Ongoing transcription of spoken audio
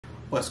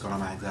What's going on,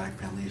 my exotic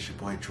family? It's your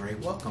boy Dre.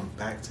 Welcome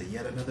back to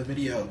yet another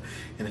video.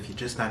 And if you're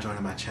just not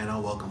joining my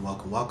channel,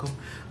 welcome.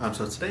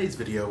 So today's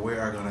video, we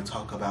are going to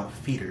talk about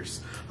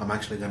feeders. I'm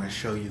actually going to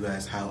show you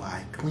guys how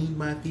I clean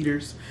my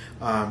feeders,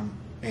 and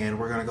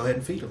we're going to go ahead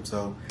and feed them.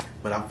 So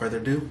without further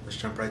ado, let's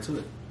jump right to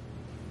it.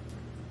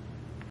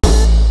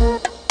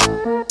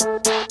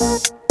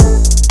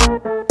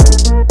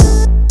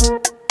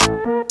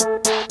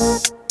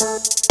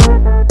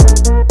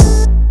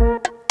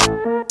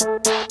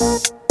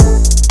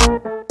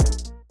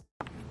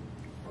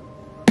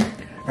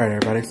 Alright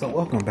everybody, so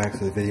welcome back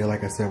to the video.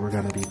 Like I said, we're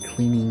going to be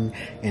cleaning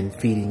and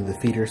feeding the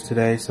feeders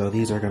today. So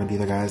these are going to be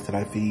the guys that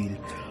I feed.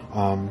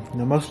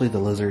 Mostly the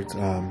lizards,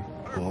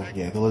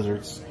 the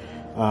lizards,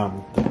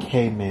 the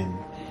caiman,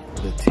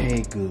 the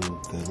tegu,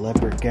 the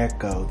leopard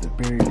gecko, the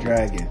bearded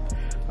dragon,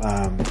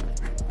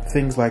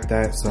 things like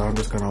that. So I'm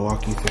just going to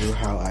walk you through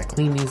how I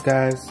clean these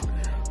guys,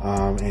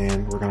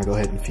 and we're going to go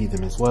ahead and feed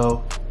them as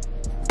well.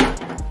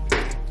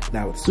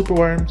 Now with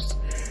superworms,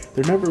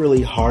 they're never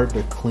really hard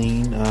to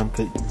clean,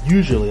 cause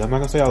usually, I'm not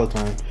gonna say all the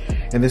time,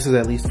 and this is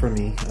at least for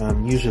me,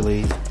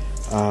 usually,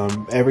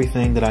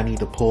 everything that I need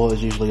to pull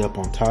is usually up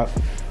on top.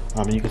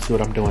 And you can see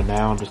what I'm doing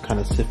now. I'm just kind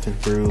of sifting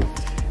through,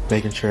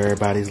 making sure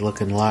everybody's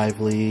looking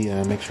lively,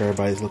 make sure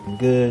everybody's looking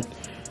good.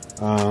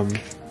 We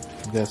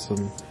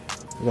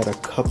got a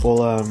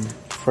couple,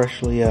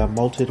 freshly,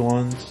 molted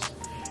ones.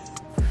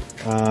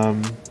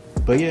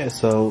 But yeah,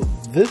 so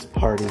this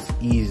part is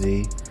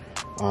easy.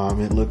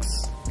 It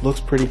looks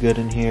pretty good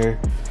in here.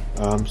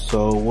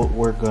 So what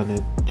we're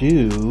gonna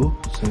do,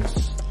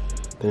 since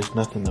there's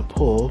nothing to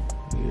pull,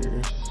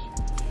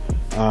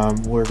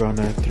 we're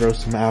gonna throw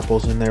some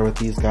apples in there with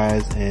these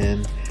guys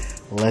and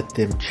let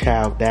them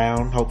chow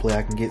down. Hopefully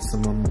I can get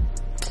some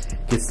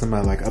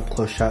like up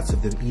close shots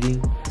of them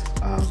eating.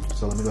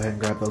 So let me go ahead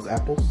and grab those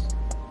apples.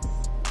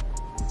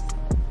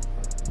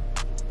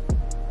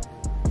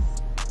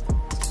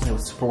 And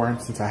with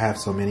superworms, since I have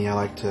so many, I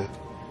like to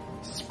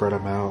spread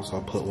them out. So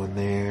I'll put one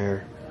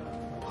there,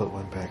 put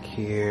one back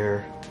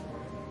here,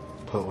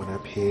 put one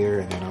up here,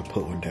 and then I'll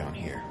put one down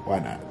here. Why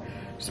not?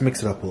 Just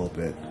mix it up a little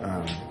bit.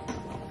 And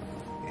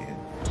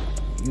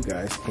you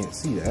guys can't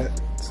see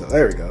that. So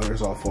there we go,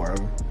 there's all four of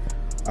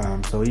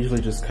them. So we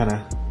usually just kind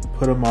of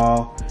put them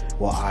all,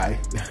 well I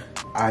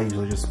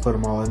usually just put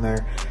them all in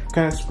there,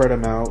 kind of spread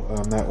them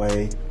out, that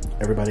way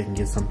everybody can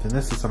get something.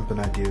 This is something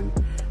I do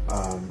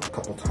a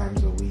couple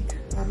times a week,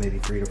 maybe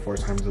 3 to 4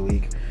 times a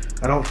week.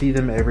 I don't feed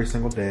them every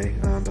single day,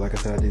 but like I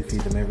said, I do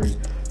feed them every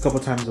couple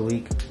times a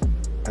week.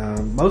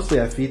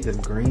 Mostly I feed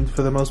them greens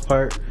for the most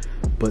part,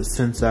 but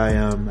since I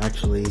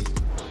actually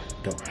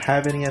don't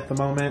have any at the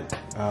moment,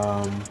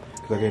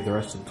 because I gave the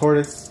rest to the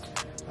tortoise,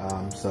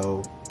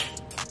 so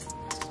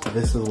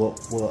this is what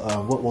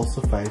will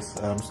suffice.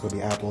 It's gonna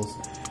be apples,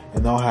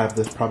 and they'll have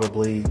this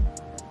probably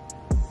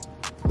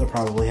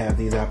have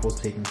these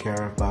apples taken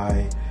care of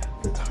by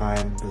the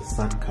time the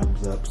sun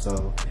comes up.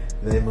 So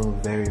they move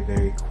very,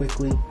 very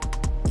quickly.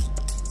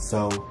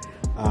 So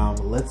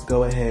let's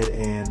go ahead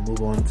and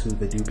move on to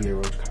the dubia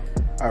roach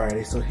colony.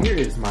 Alrighty, so here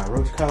is my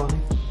roach colony.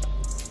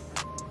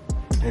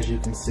 As you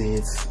can see,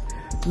 it's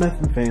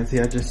nothing fancy.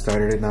 I just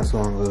started it not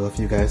so long ago, if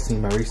you guys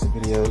seen my recent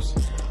videos.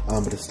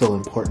 But it's still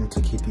important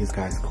to keep these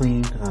guys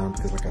clean,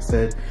 because like I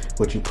said,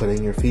 what you put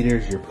in your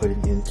feeders, you're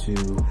putting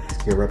into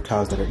your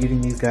reptiles that are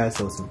eating these guys.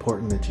 So it's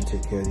important that you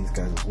take care of these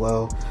guys as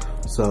well.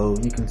 So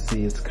you can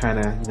see it's kind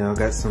of,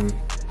 got some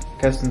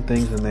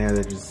things in there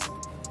that just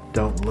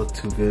don't look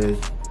too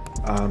good.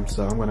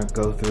 So I'm gonna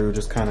go through,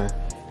 just kind of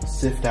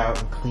sift out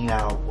and clean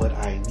out what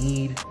I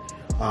need,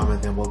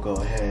 and then we'll go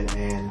ahead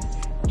and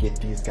get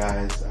these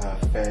guys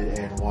fed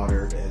and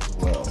watered as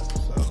well.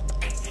 So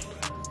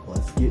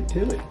let's get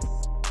to it.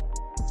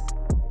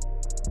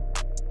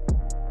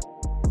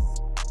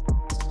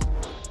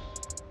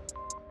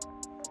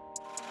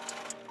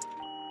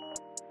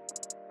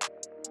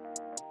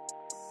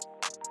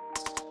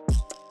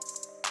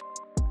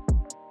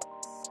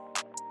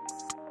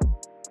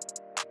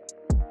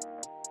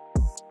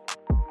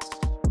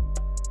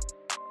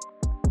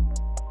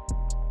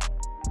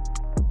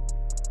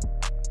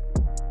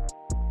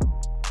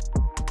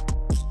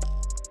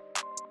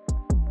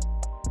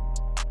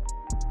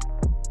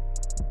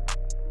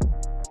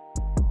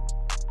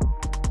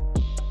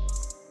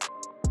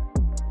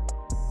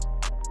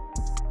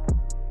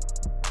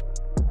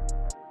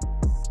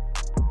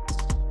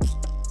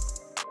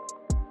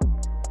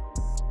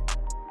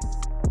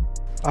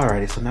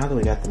 Alrighty, so now that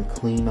we got them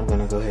clean, I'm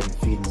gonna go ahead and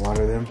feed and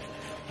water them.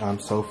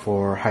 So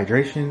for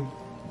hydration,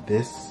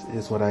 this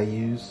is what I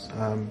use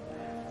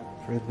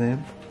for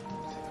them.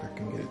 Let's see if I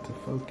can get it to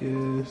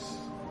focus.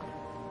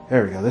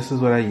 There we go. This is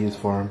what I use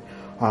for them.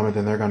 And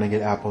then they're gonna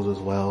get apples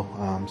as well.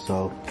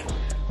 So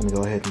let me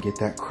go ahead and get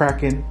that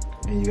cracking,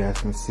 and you guys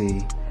can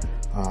see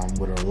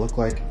what it'll look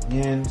like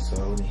again. So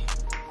let me.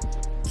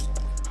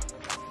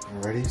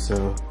 Alrighty,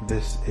 so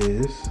this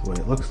is what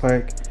it looks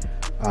like.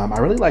 I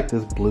really like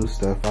this blue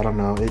stuff. I don't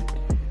know, it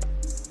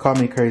call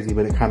me crazy,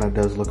 but it kind of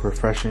does look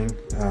refreshing.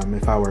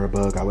 If I were a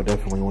bug, I would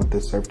definitely want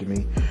this served to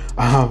me.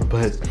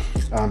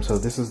 So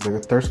this is the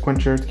thirst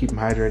quencher to keep them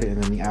hydrated,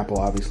 and then the apple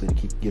obviously to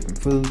keep giving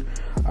food.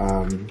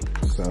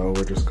 So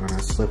we're just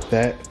gonna slip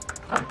that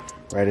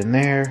right in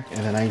there,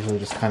 and then I usually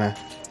just kind of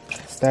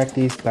stack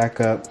these back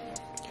up.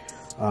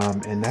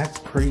 And that's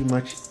pretty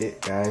much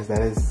it, guys.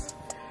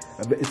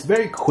 It's a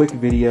very quick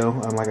video.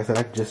 Like I said,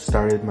 I just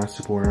started my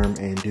superworm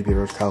and dubia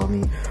rose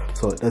colony,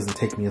 so it doesn't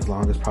take me as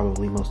long as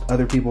probably most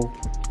other people.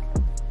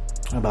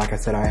 But like I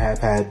said, I have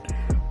had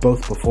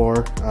both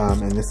before,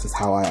 and this is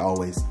how I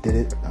always did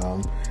it.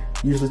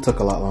 Usually took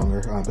a lot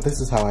longer, but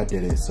this is how I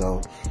did it.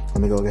 So let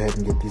me go ahead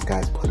and get these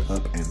guys put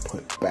up and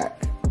put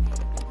back.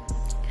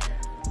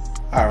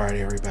 Alright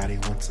everybody,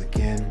 once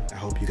again, I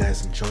hope you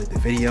guys enjoyed the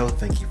video.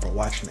 Thank you for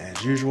watching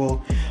as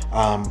usual.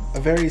 A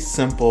very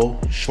simple,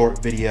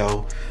 short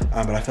video,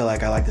 but I feel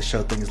like I like to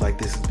show things like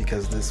this is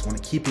because when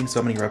keeping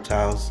so many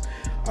reptiles,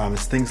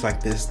 it's things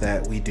like this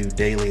that we do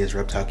daily as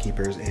reptile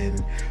keepers,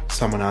 and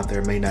someone out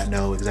there may not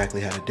know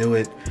exactly how to do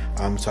it.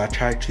 So I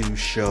try to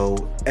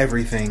show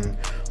everything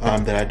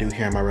that I do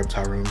here in my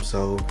reptile room.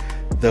 So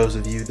those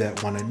of you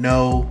that want to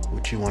know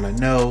what you want to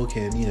know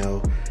can, you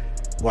know,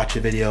 watch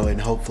a video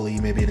and hopefully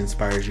maybe it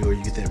inspires you or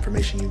you get the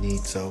information you need.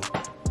 So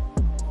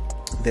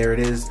there it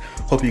is.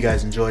 Hope you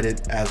guys enjoyed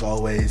it. As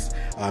always,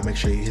 make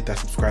sure you hit that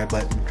subscribe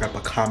button, drop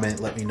a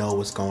comment, let me know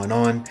what's going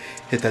on,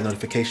 hit that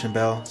notification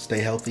bell. Stay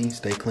healthy,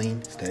 stay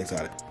clean, stay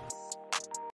exotic.